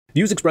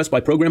Views expressed by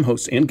program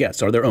hosts and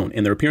guests are their own,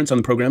 and their appearance on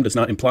the program does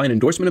not imply an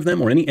endorsement of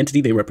them or any entity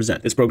they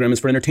represent. This program is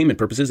for entertainment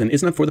purposes and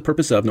is not for the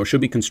purpose of, nor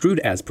should be construed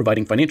as,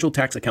 providing financial,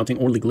 tax, accounting,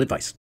 or legal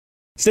advice.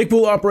 Stake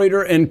pool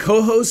operator and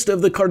co-host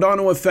of the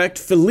Cardano Effect,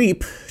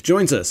 Philippe,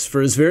 joins us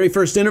for his very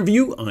first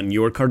interview on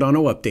Your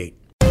Cardano Update.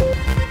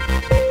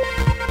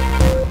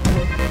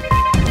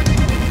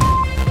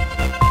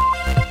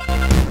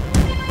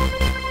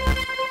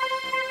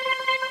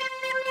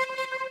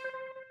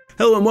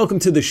 Hello and welcome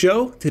to the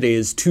show. Today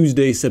is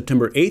Tuesday,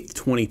 September 8th,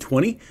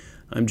 2020.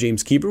 I'm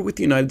James Keeper with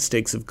the United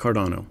Stakes of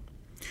Cardano.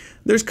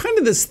 There's kind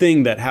of this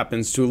thing that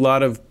happens to a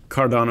lot of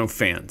Cardano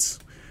fans.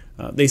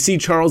 They see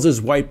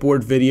Charles's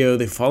whiteboard video,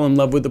 they fall in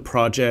love with the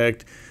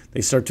project,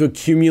 they start to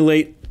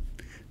accumulate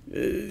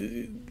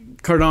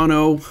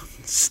Cardano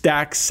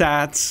stack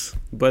sats,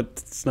 but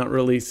it's not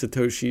really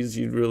Satoshis,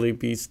 you'd really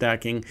be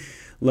stacking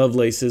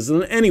Lovelaces.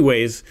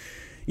 Anyways,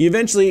 you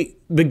eventually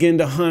begin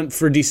to hunt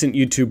for decent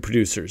YouTube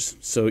producers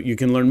so you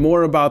can learn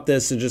more about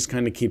this and just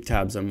kind of keep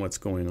tabs on what's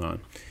going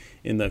on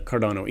in the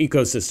Cardano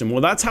ecosystem.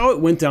 Well, that's how it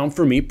went down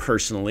for me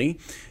personally.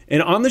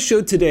 And on the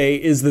show today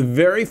is the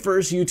very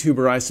first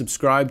YouTuber I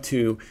subscribed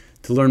to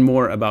learn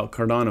more about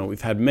Cardano.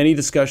 We've had many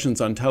discussions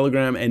on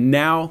Telegram, and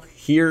now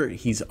here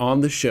he's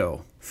on the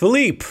show.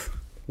 Philippe,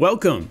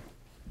 welcome.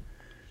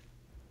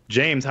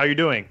 James, how are you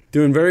doing?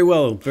 Doing very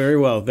well, very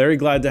well. Very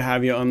glad to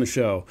have you on the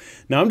show.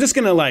 Now, I'm just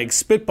going to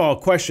spitball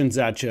questions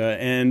at you,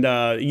 and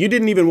you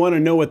didn't even want to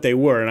know what they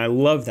were, and I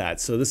love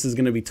that. So this is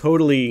going to be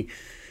totally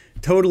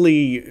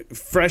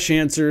fresh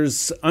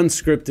answers,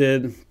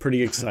 unscripted,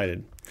 pretty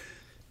excited.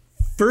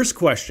 First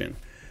question,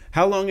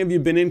 how long have you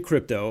been in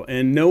crypto?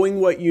 And knowing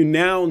what you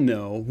now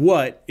know,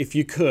 what, if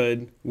you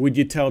could, would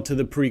you tell to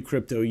the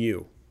pre-crypto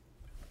you?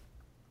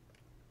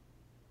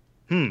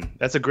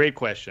 That's a great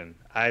question.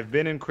 I've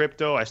been in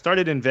crypto. I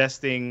started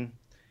investing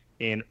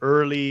in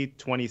early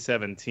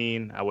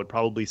 2017. I would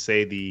probably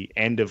say the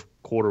end of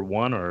quarter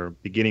one or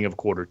beginning of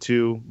quarter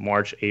two,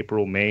 March,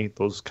 April, May,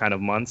 those kind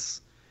of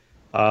months.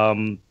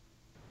 And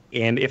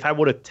if I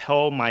were to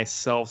tell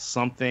myself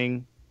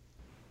something,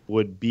 it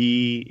would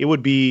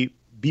be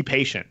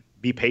patient.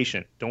 Be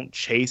patient. Don't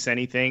chase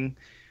anything.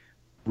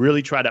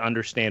 Really try to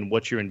understand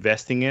what you're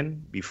investing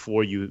in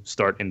before you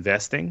start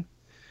investing.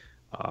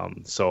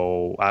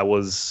 So I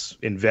was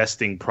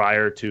investing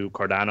prior to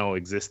Cardano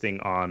existing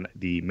on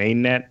the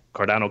mainnet.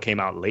 Cardano came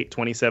out late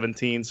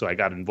 2017, so I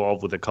got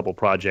involved with a couple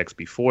projects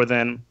before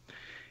then.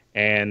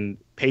 And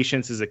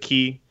patience is a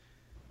key.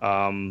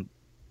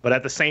 But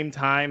at the same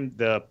time,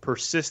 the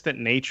persistent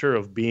nature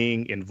of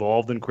being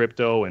involved in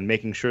crypto and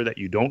making sure that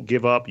you don't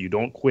give up, you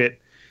don't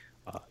quit,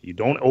 you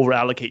don't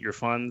over-allocate your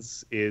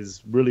funds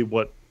is really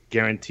what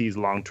guarantees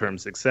long-term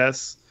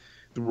success.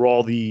 Through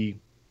all the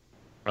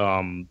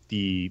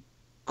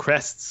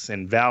crests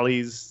and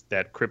valleys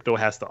that crypto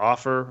has to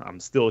offer, I'm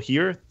still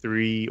here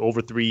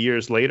over 3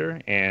 years later,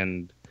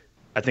 and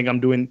I think I'm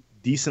doing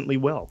decently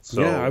well.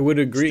 So yeah, I would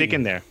agree. Stick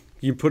in there.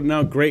 You're putting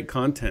out great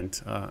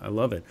content. I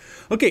love it.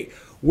 Okay,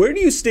 where do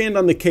you stand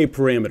on the K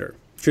parameter?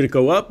 Should it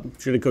go up?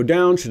 Should it go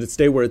down? Should it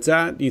stay where it's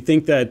at? Do you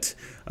think that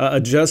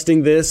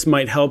adjusting this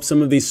might help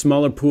some of these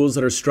smaller pools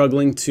that are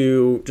struggling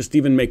to just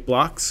even make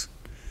blocks?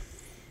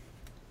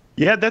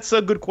 Yeah, that's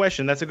a good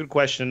question.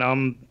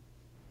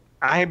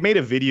 I made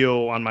a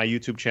video on my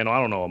YouTube channel, I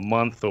don't know, a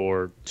month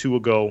or two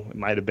ago. It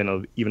might have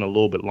been even a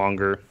little bit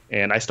longer.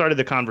 And I started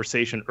the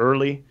conversation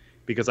early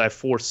because I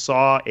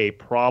foresaw a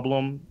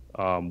problem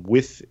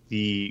with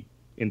the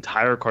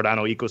entire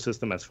Cardano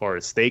ecosystem as far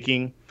as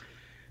staking.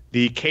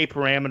 The K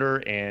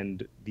parameter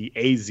and the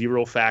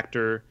A0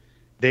 factor,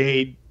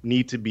 they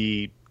need to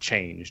be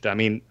changed. I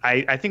mean,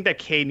 I think that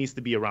K needs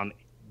to be around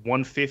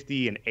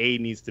 150 and A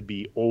needs to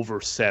be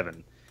over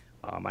 7.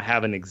 I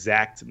have an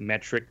exact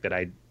metric that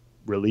I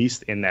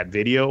released in that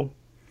video.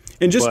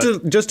 And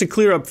just to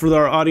clear up for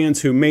our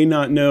audience who may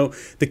not know,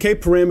 the K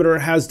parameter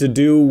has to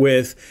do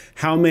with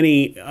how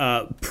many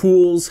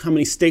pools, how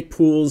many stake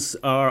pools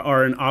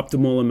are an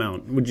optimal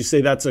amount. Would you say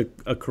that's a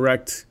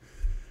correct?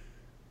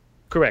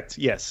 Correct.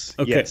 Yes.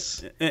 Okay.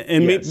 Yes.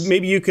 And yes.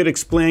 Maybe you could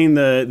explain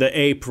the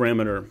A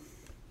parameter.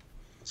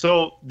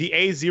 So the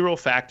A0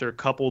 factor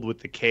coupled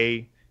with the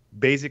K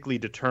basically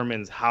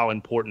determines how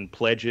important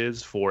pledge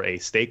is for a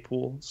stake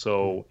pool.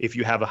 So if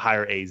you have a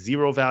higher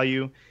A0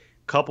 value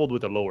coupled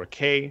with a lower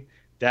K,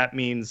 that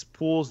means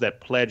pools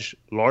that pledge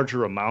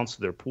larger amounts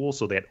to their pool,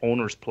 so that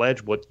owners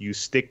pledge what you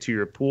stick to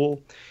your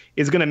pool,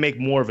 is going to make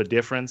more of a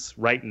difference.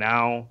 Right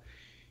now,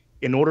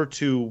 in order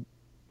to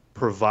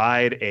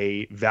provide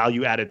a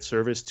value-added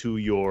service to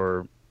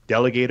your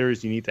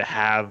delegators, you need to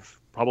have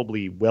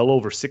probably well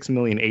over 6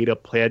 million ADA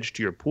pledged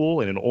to your pool,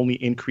 and it only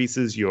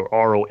increases your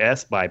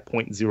ROS by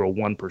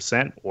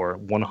 0.01% or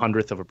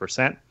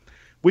 0.01%,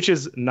 which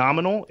is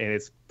nominal and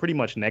it's pretty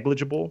much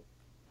negligible.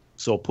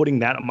 So putting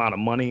that amount of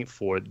money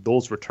for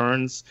those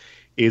returns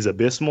is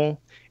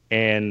abysmal.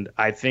 And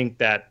I think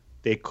that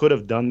they could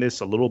have done this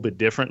a little bit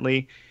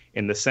differently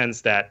in the sense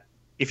that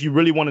if you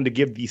really wanted to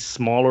give these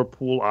smaller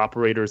pool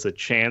operators a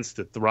chance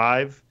to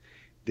thrive,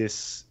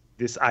 this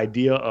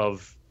idea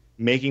of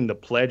making the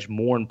pledge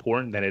more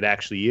important than it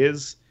actually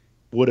is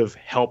would have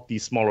helped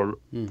these smaller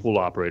pool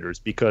operators,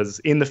 because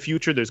in the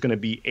future there's going to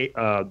be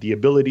the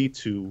ability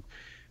to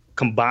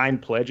combine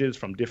pledges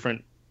from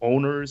different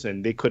owners,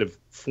 and they could have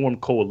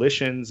formed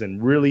coalitions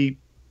and really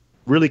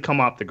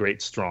come out the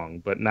great strong.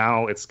 But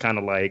now it's kind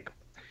of like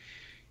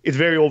it's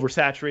very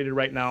oversaturated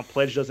right now.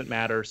 Pledge doesn't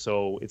matter,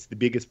 so it's the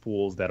biggest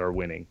pools that are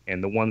winning,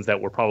 and the ones that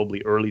were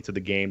probably early to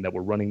the game that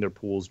were running their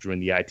pools during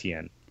the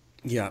ITN.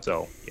 Yeah.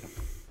 So, yeah.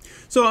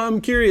 So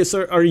I'm curious,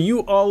 are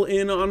you all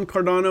in on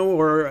Cardano,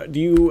 or do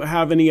you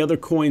have any other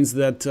coins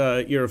that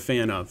you're a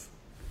fan of?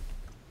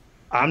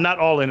 I'm not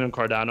all in on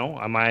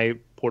Cardano. My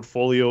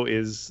portfolio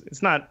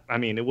it's not, I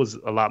mean, it was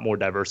a lot more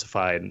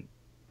diversified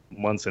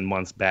months and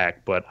months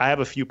back, but I have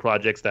a few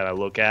projects that I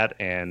look at,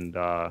 and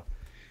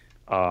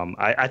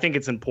I think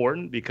it's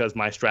important because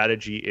my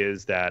strategy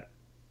is that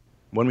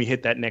when we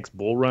hit that next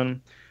bull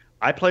run,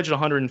 I pledged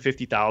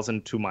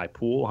 150,000 to my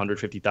pool,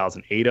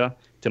 150,000 ADA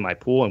to my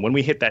pool. And when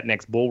we hit that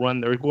next bull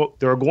run,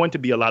 there are going to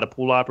be a lot of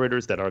pool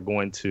operators that are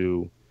going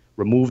to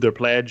remove their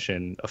pledge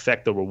and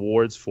affect the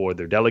rewards for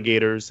their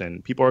delegators.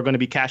 And people are going to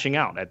be cashing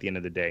out at the end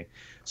of the day.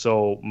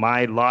 So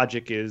my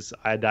logic is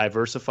I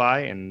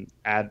diversify and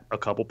add a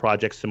couple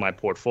projects to my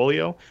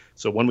portfolio.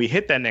 So when we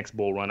hit that next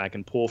bull run, I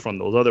can pull from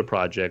those other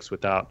projects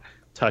without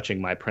touching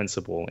my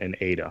principal in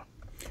ADA.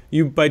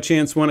 You by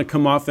chance want to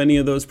come off any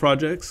of those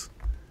projects?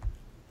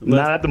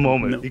 Not at the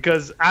moment, no.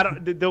 Because I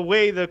don't. The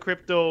way the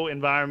crypto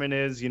environment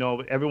is,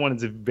 everyone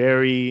is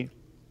very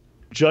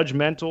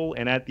judgmental,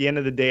 and at the end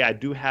of the day, I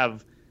do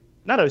have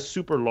not a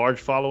super large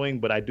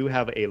following, but I do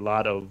have a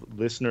lot of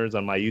listeners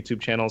on my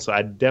YouTube channel. So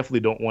I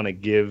definitely don't want to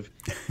give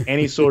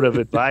any sort of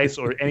advice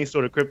or any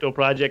sort of crypto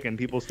project, and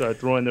people start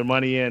throwing their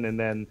money in, and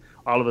then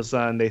all of a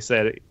sudden they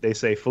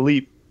say,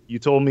 Philippe, you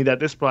told me that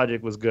this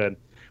project was good,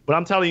 but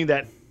I'm telling you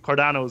that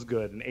Cardano is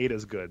good and ADA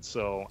is good,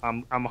 so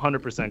I'm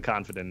 100%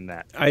 confident in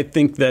that. I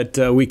think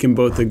that we can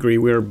both agree.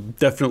 We're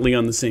definitely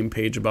on the same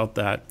page about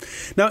that.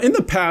 Now, in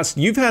the past,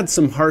 you've had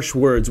some harsh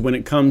words when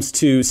it comes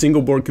to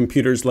single board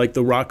computers like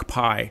the Rock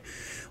Pi.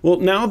 Well,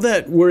 now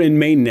that we're in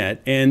mainnet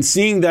and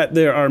seeing that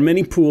there are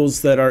many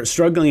pools that are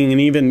struggling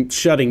and even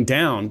shutting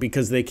down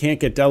because they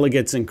can't get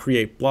delegates and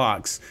create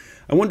blocks,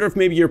 I wonder if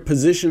maybe your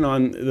position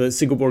on the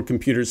single board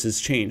computers has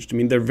changed. I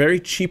mean, they're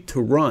very cheap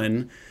to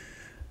run.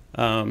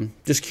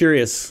 Just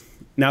curious,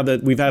 now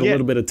that we've had a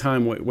little bit of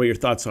time, what your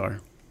thoughts are.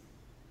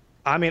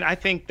 I mean, I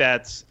think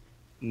that's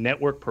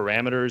network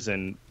parameters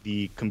and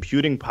the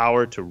computing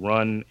power to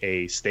run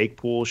a stake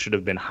pool should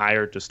have been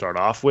higher to start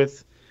off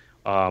with.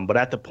 But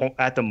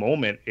at the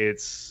moment,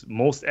 it's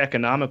most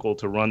economical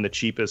to run the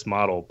cheapest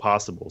model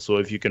possible. So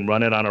if you can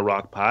run it on a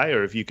Rock Pi,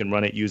 or if you can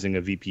run it using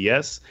a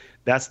VPS,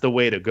 that's the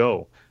way to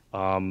go.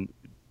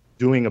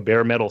 Doing a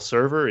bare metal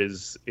server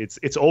it's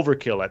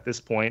overkill at this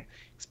point,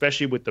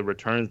 especially with the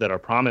returns that are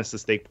promised to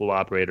stake pool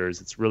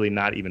operators. It's really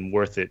not even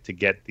worth it to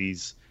get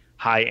these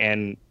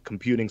high-end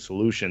computing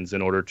solutions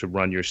in order to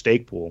run your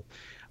stake pool.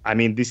 I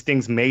mean, these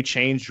things may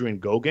change during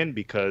Goguen,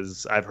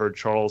 because I've heard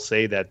Charles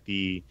say that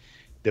the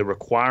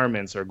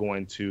requirements are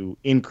going to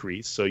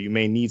increase. So you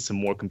may need some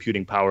more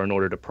computing power in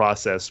order to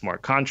process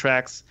smart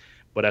contracts.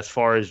 But as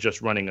far as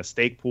just running a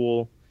stake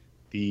pool,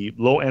 the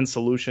low-end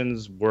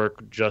solutions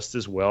work just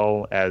as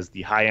well as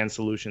the high-end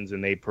solutions,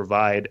 and they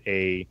provide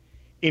a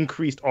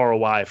increased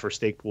ROI for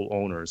stake pool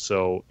owners.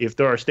 So if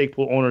there are stake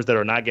pool owners that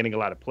are not getting a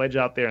lot of pledge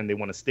out there and they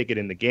want to stick it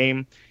in the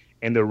game,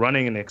 and they're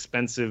running an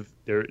expensive,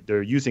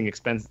 they're using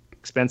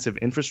expensive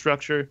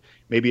infrastructure,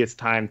 maybe it's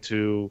time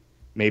to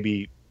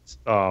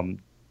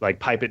like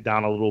pipe it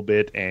down a little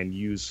bit and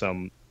use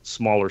some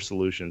smaller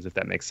solutions, if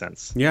that makes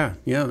sense. Yeah,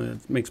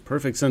 that makes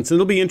perfect sense.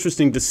 It'll be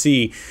interesting to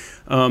see,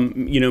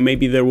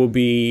 maybe there will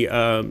be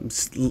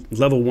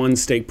level 1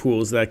 stake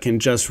pools that can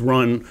just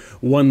run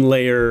one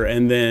layer,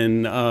 and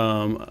then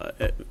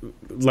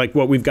like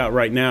what we've got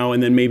right now,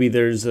 and then maybe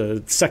there's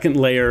a second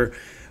layer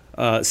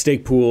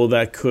stake pool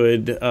that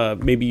could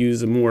maybe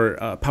use a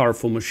more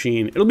powerful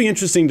machine. It'll be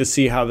interesting to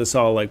see how this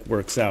all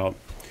works out.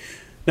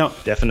 Now,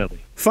 definitely.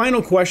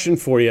 Final question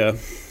for you.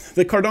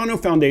 The Cardano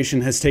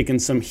Foundation has taken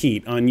some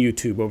heat on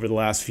YouTube over the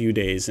last few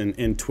days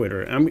and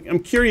Twitter.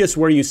 I'm curious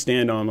where you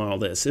stand on all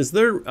this. Is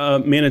there a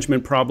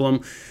management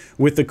problem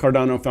with the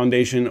Cardano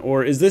Foundation,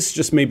 or is this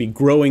just maybe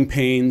growing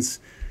pains?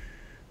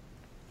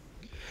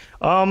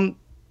 I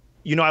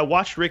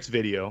watched Rick's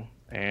video,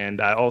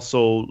 and I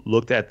also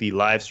looked at the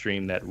live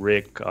stream that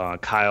Rick,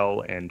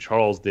 Kyle, and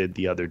Charles did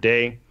the other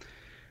day.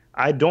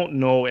 I don't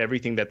know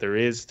everything that there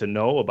is to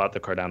know about the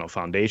Cardano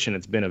Foundation.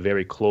 It's been a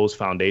very closed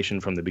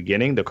foundation from the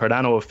beginning. The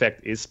Cardano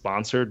Effect is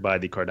sponsored by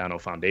the Cardano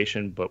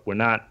Foundation, but we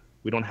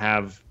don't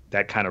have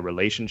that kind of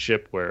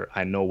relationship where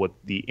I know what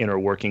the inner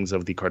workings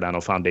of the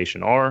Cardano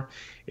Foundation are.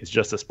 It's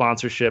just a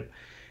sponsorship.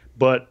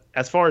 But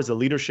as far as the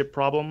leadership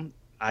problem,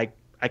 I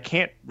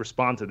can't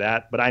respond to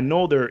that, but I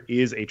know there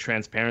is a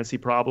transparency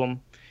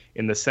problem,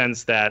 in the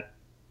sense that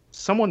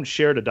someone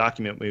shared a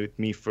document with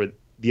me for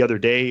the other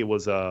day.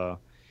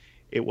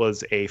 It it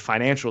was a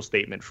financial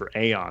statement for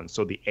Aon.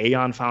 So the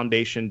Aon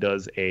Foundation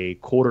does a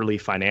quarterly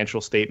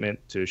financial statement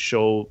to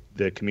show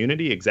the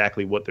community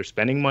exactly what they're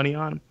spending money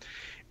on.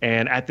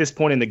 And at this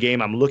point in the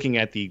game, I'm looking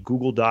at the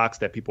Google Docs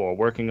that people are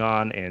working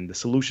on and the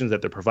solutions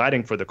that they're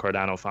providing for the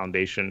Cardano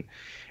Foundation.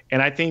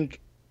 And I think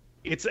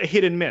it's a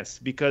hit and miss,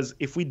 because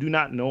if we do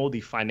not know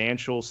the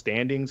financial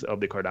standings of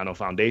the Cardano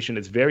Foundation,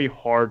 it's very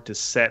hard to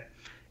set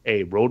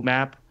a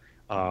roadmap.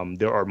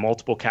 There are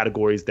multiple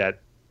categories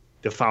that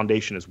the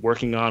foundation is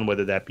working on,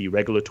 whether that be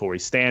regulatory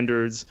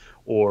standards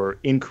or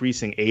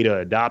increasing ADA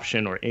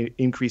adoption or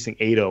increasing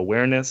ADA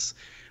awareness.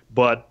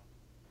 But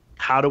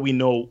how do we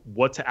know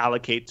what to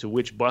allocate to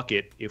which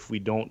bucket if we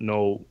don't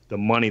know the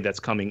money that's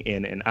coming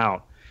in and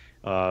out?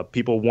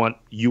 People want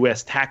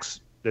U.S.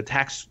 the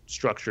tax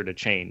structure to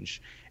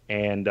change.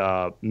 And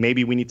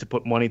maybe we need to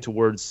put money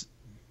towards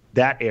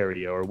that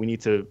area, or we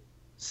need to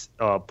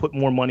put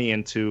more money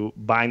into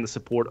buying the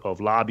support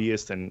of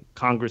lobbyists and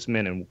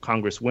congressmen and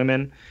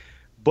congresswomen.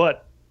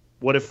 But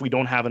what if we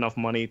don't have enough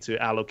money to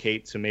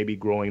allocate to maybe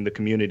growing the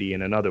community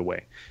in another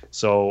way?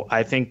 So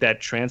I think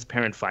that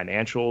transparent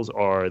financials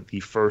are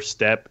the first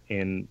step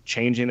in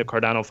changing the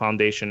Cardano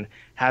Foundation,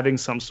 having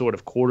some sort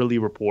of quarterly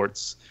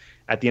reports.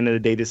 At the end of the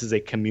day, this is the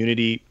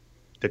community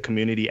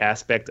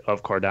aspect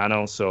of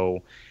Cardano.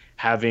 So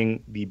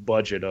having the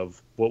budget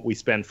of what we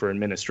spend for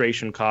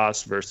administration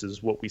costs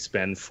versus what we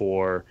spend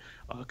for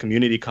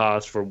community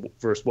costs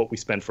versus what we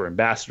spend for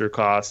ambassador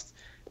costs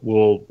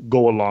will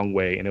go a long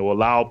way, and it will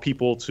allow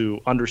people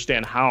to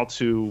understand how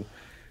to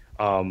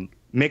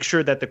make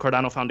sure that the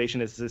Cardano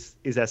Foundation is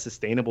as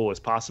sustainable as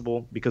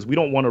possible, because we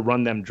don't want to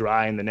run them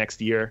dry in the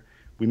next year.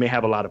 We may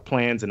have a lot of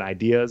plans and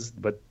ideas,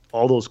 but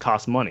all those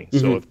cost money. Mm-hmm.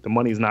 So if the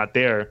money's not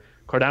there,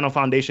 Cardano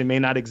Foundation may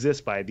not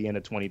exist by the end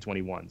of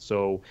 2021.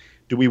 So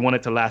do we want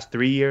it to last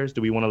 3 years?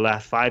 Do we want it to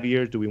last 5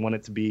 years? Do we want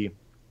it to be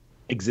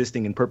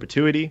existing in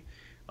perpetuity?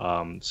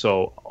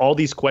 So all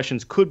these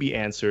questions could be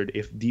answered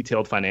if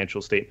detailed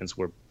financial statements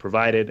were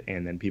provided,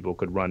 and then people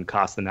could run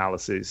cost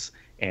analysis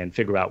and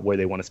figure out where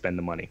they want to spend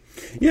the money.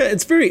 Yeah,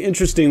 it's very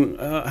interesting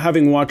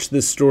having watched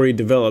this story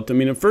developed. I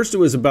mean, at first it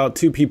was about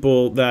two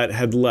people that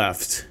had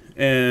left.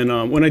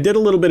 And when I did a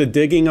little bit of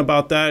digging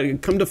about that, I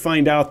come to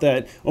find out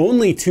that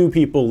only 2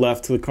 people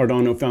left the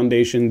Cardano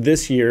Foundation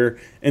this year,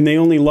 and they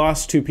only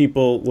lost 2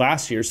 people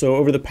last year. So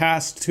over the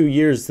past 2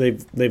 years,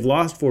 they've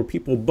lost 4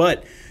 people,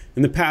 but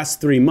in the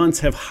past 3 months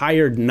have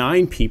hired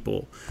 9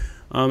 people.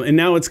 And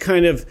now it's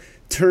kind of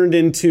turned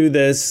into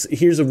this,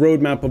 here's a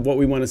roadmap of what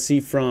we want to see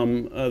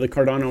from the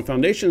Cardano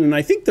Foundation. And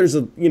I think there's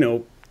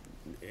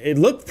it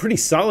looked pretty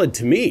solid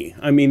to me.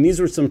 I mean, these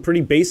were some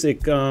pretty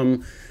basic,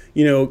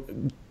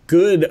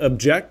 good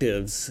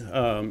objectives.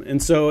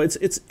 And so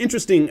it's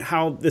interesting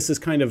how this has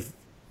kind of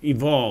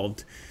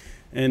evolved,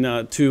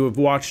 and to have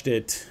watched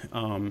it.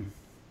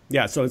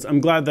 So I'm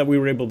glad that we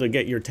were able to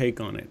get your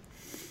take on it.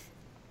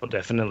 Oh,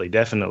 definitely.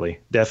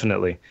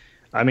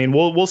 I mean,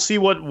 we'll see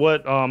what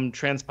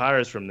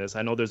transpires from this.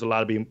 I know there's a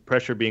lot of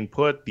pressure being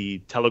put. The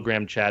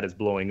Telegram chat is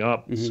blowing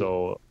up. Mm-hmm.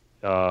 So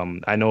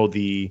I know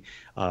the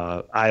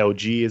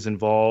IOG is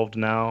involved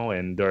now,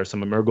 and there are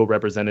some Emergo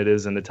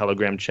representatives in the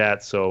Telegram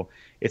chat. So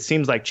it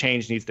seems like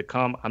change needs to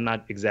come. I'm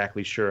not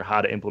exactly sure how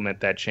to implement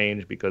that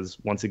change, because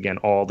once again,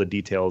 all the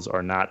details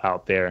are not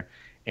out there.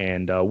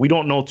 And we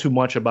don't know too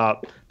much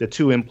about the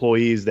 2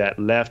 employees that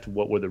left.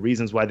 What were the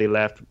reasons why they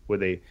left? Were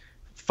they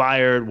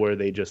fired? Were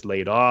they just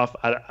laid off?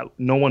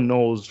 No one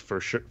knows for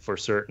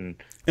certain.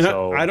 And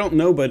so, I don't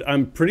know, but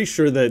I'm pretty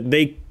sure that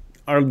they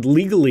are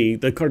legally,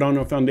 the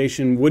Cardano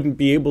Foundation wouldn't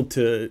be able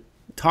to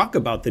talk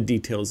about the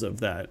details of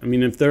that. I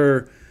mean, if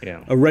they're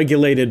a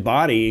regulated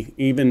body,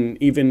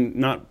 even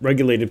not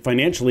regulated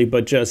financially,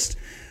 but just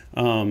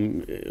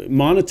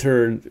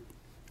monitored.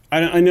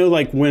 I know,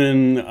 like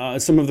when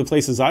some of the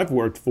places I've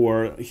worked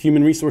for,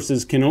 human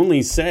resources can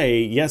only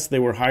say, yes, they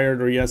were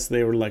hired, or yes,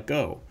 they were let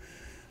go.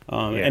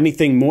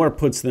 Anything more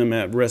puts them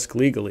at risk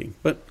legally.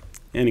 But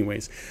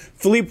anyways,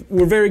 Philippe,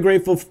 we're very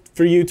grateful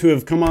for you to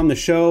have come on the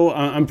show.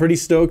 I'm pretty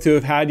stoked to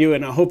have had you,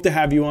 and I hope to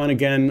have you on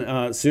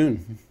again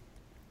soon.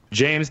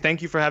 James,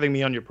 thank you for having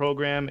me on your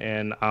program,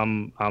 and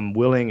I'm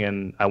willing,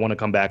 and I want to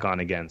come back on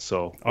again.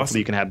 So awesome. Hopefully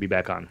you can have me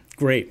back on.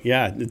 Great.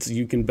 Yeah,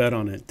 you can bet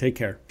on it. Take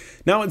care.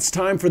 Now it's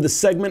time for the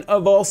segment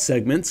of all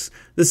segments,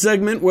 the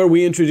segment where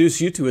we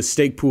introduce you to a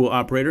stake pool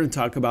operator and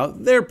talk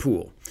about their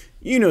pool.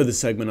 You know the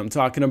segment I'm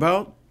talking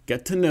about.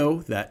 Get to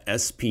know that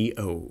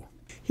SPO.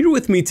 Here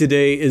with me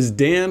today is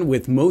Dan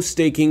with Most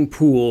Staking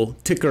Pool,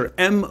 ticker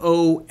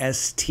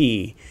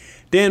MOST.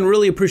 Dan,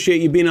 really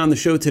appreciate you being on the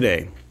show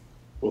today.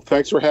 Well,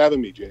 thanks for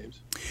having me, James.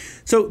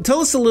 So tell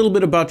us a little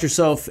bit about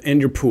yourself and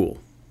your pool.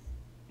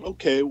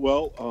 Okay,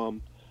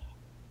 well,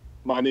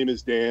 my name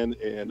is Dan,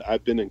 and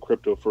I've been in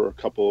crypto for a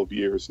couple of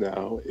years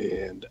now,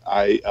 and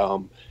I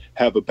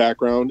have a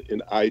background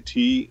in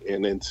IT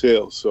and in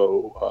sales,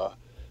 so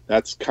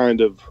that's kind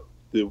of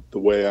the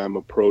way I'm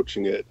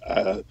approaching it.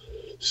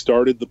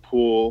 Started the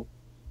pool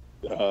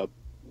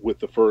with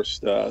the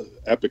first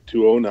Epic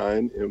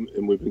 209,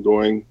 and we've been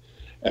going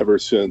ever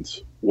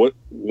since.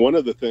 One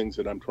of the things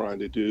that I'm trying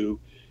to do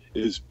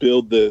is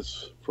build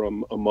this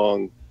from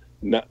among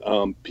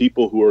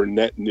people who are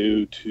net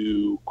new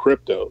to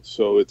crypto.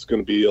 So it's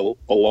going to be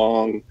a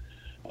long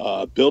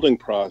building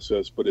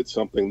process, but it's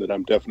something that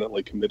I'm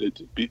definitely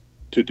committed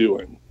to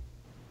doing.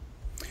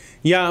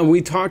 Yeah,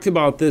 we talked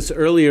about this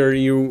earlier.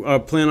 You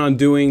plan on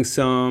doing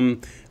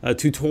some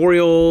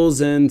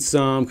tutorials and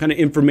some kind of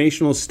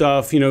informational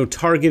stuff,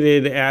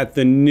 targeted at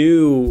the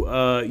new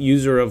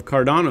user of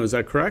Cardano. Is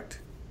that correct?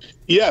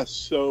 Yes.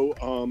 So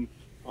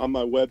on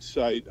my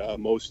website,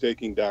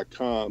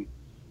 mostaking.com,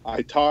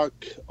 I talk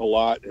a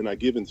lot and I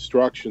give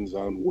instructions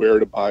on where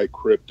to buy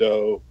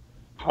crypto,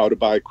 how to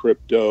buy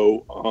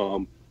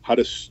crypto, how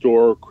to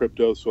store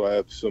crypto. So I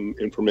have some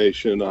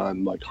information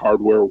on like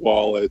hardware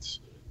wallets,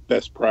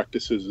 best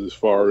practices as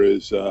far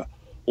as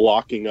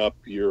locking up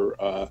your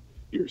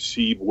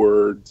seed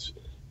words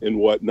and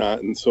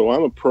whatnot. And so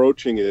I'm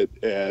approaching it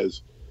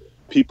as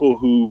people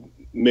who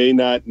may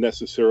not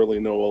necessarily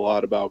know a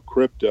lot about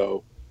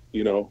crypto.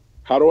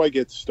 How do I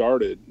get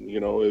started?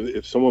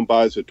 If someone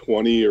buys a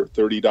 $20 or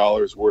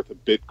 $30 worth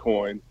of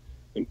Bitcoin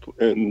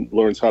and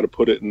learns how to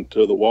put it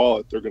into the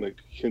wallet, they're going to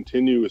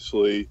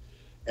continuously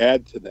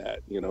add to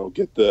that,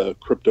 get the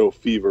crypto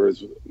fever,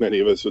 as many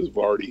of us have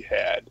already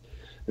had.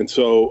 And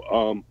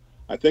so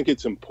I think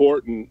it's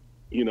important,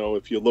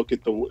 if you look at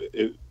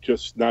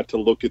just not to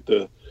look at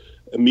the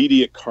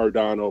immediate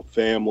Cardano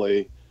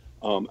family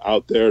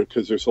out there,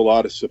 because there's a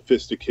lot of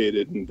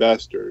sophisticated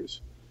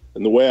investors.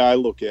 And the way I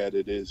look at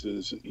it is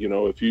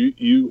if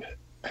you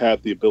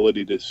have the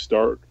ability to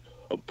start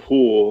a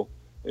pool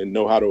and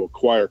know how to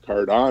acquire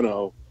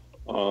Cardano,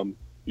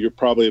 you're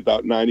probably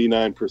about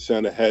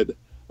 99% ahead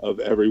of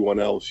everyone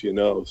else,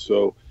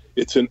 So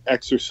it's an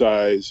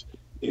exercise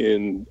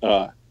in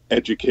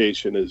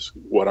education is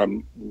what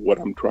I'm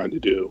trying to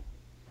do.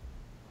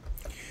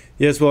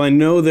 Yes, well, I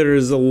know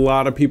there's a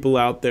lot of people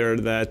out there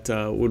that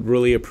would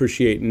really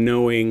appreciate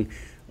knowing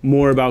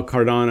more about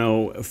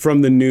Cardano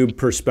from the noob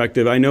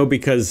perspective. I know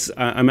because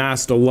I'm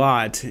asked a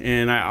lot,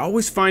 and I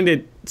always find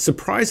it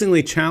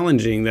surprisingly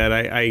challenging that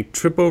I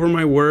trip over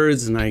my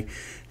words, and I,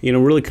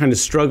 really kind of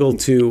struggle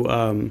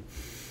to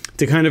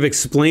kind of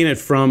explain it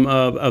from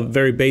a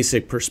very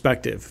basic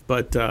perspective.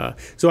 But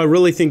so I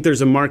really think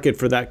there's a market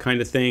for that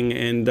kind of thing,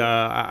 and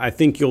I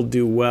think you'll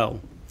do well.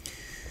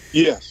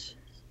 Yes.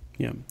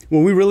 Yeah.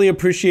 Well, we really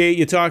appreciate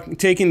you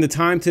taking the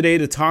time today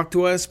to talk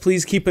to us.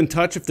 Please keep in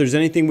touch. If there's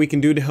anything we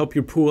can do to help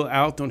your pool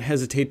out, don't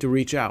hesitate to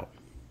reach out.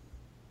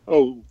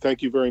 Oh,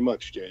 thank you very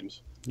much,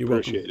 James. You're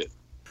Appreciate welcome.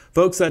 it.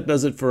 Folks, that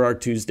does it for our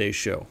Tuesday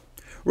show.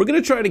 We're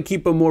going to try to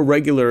keep a more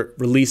regular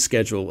release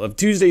schedule of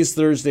Tuesdays,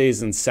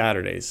 Thursdays, and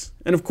Saturdays.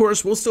 And of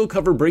course, we'll still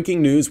cover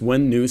breaking news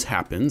when news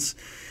happens.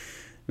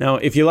 Now,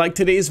 if you like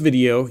today's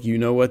video, you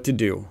know what to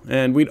do.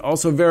 And we'd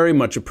also very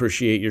much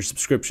appreciate your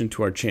subscription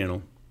to our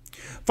channel.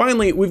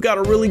 Finally, we've got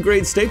a really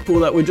great stake pool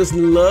that we'd just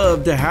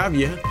love to have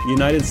you.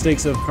 United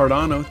Stakes of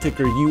Cardano,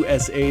 ticker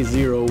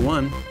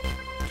USA01.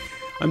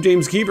 I'm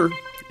James Keever,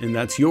 and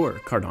that's your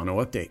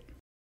Cardano Update.